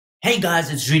Hey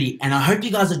guys, it's Rudy, and I hope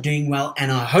you guys are doing well,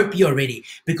 and I hope you're ready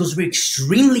because we're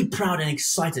extremely proud and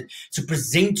excited to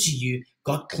present to you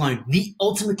GotCloned, the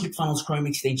ultimate ClickFunnels Chrome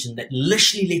extension that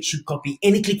literally lets you copy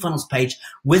any ClickFunnels page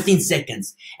within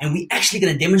seconds. And we're actually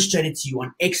going to demonstrate it to you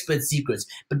on Expert Secrets.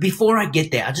 But before I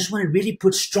get there, I just want to really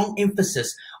put strong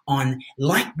emphasis on,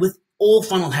 like with all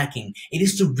funnel hacking, it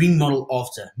is to remodel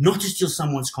after, not to steal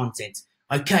someone's content.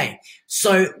 Okay,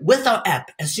 so with our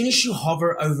app, as soon as you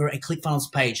hover over a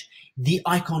ClickFunnels page, the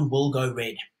icon will go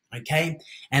red, okay?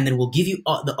 And then we'll give you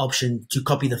the option to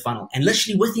copy the funnel. And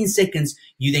literally within seconds,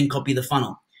 you then copy the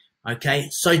funnel, okay?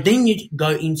 So then you go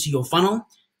into your funnel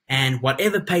and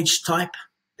whatever page type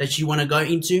that you want to go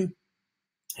into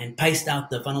and paste out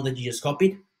the funnel that you just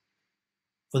copied.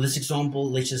 For this example,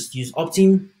 let's just use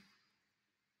opt-in,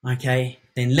 okay?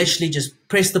 Then literally just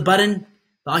press the button,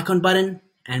 the icon button,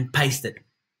 and paste it.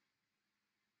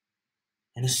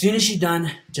 And as soon as you're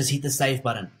done, just hit the save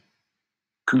button.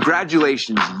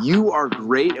 Congratulations, you are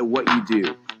great at what you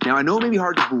do. Now, I know it may be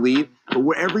hard to believe, but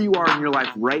wherever you are in your life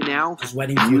right now, just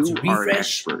waiting for you it to are an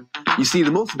refresh. expert. You see, the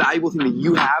most valuable thing that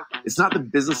you have, it's not the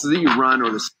businesses that you run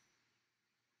or the...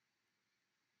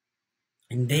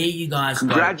 And there you guys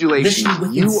Congratulations, go.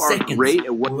 Within you are seconds, great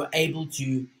at what... we were able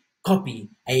to copy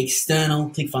an external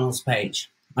ClickFunnels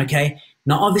page, okay?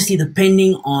 Now, obviously,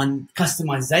 depending on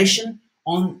customization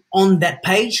on that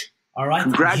page, all right.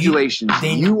 Congratulations,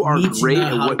 you are great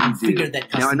at what you do.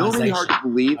 Now, I know it may be hard to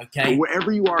believe, okay? but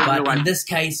wherever you are in your life... in this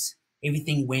case,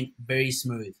 everything went very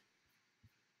smooth.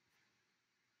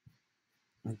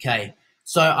 Okay.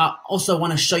 So I also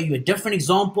want to show you a different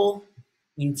example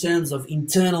in terms of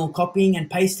internal copying and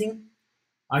pasting.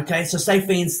 Okay. So say,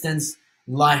 for instance,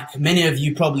 like many of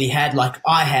you probably had, like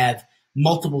I have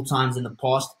multiple times in the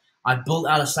past, I built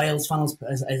out a sales funnels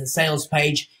as a sales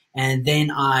page, and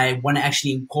then I want to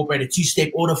actually incorporate a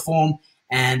two-step order form,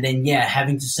 and then, yeah,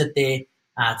 having to sit there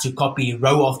to copy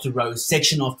row after row,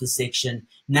 section after section.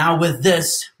 Now with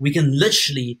this, we can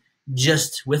literally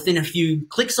just within a few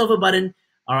clicks of a button,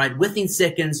 all right, within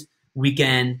seconds, we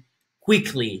can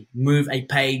quickly move a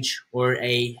page or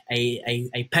a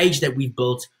page that we've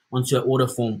built onto an order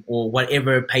form or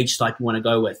whatever page type you want to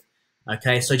go with.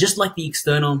 Okay, so just like the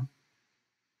external,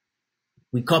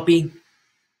 we copy,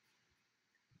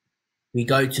 we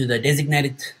go to the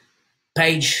designated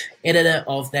page editor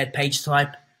of that page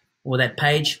type or that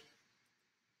page.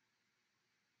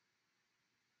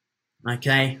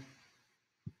 Okay.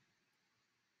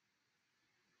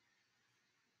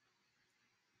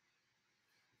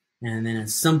 And then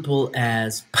as simple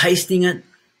as pasting it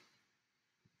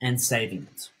and saving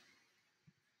it.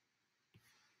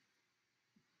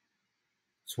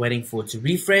 Just waiting for it to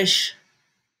refresh.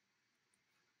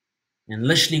 And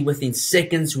literally within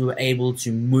seconds, we were able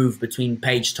to move between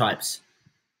page types.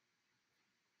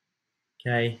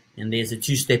 Okay, and there's a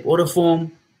two-step order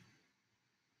form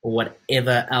or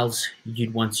whatever else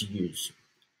you'd want to use.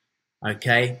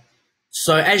 Okay,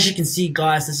 so as you can see,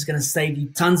 guys, this is going to save you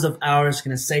tons of hours,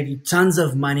 going to save you tons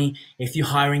of money if you're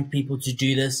hiring people to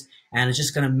do this, and it's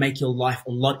just going to make your life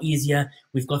a lot easier.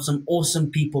 We've got some awesome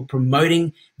people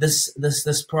promoting this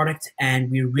product,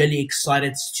 and we're really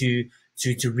excited to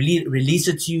release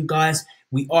it to you guys.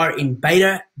 We are in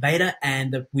beta,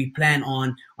 and we plan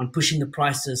on pushing the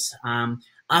prices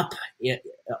up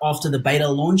after the beta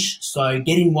launch. So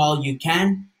get in while you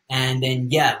can, and then,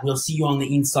 yeah, we'll see you on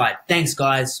the inside. Thanks,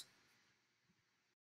 guys.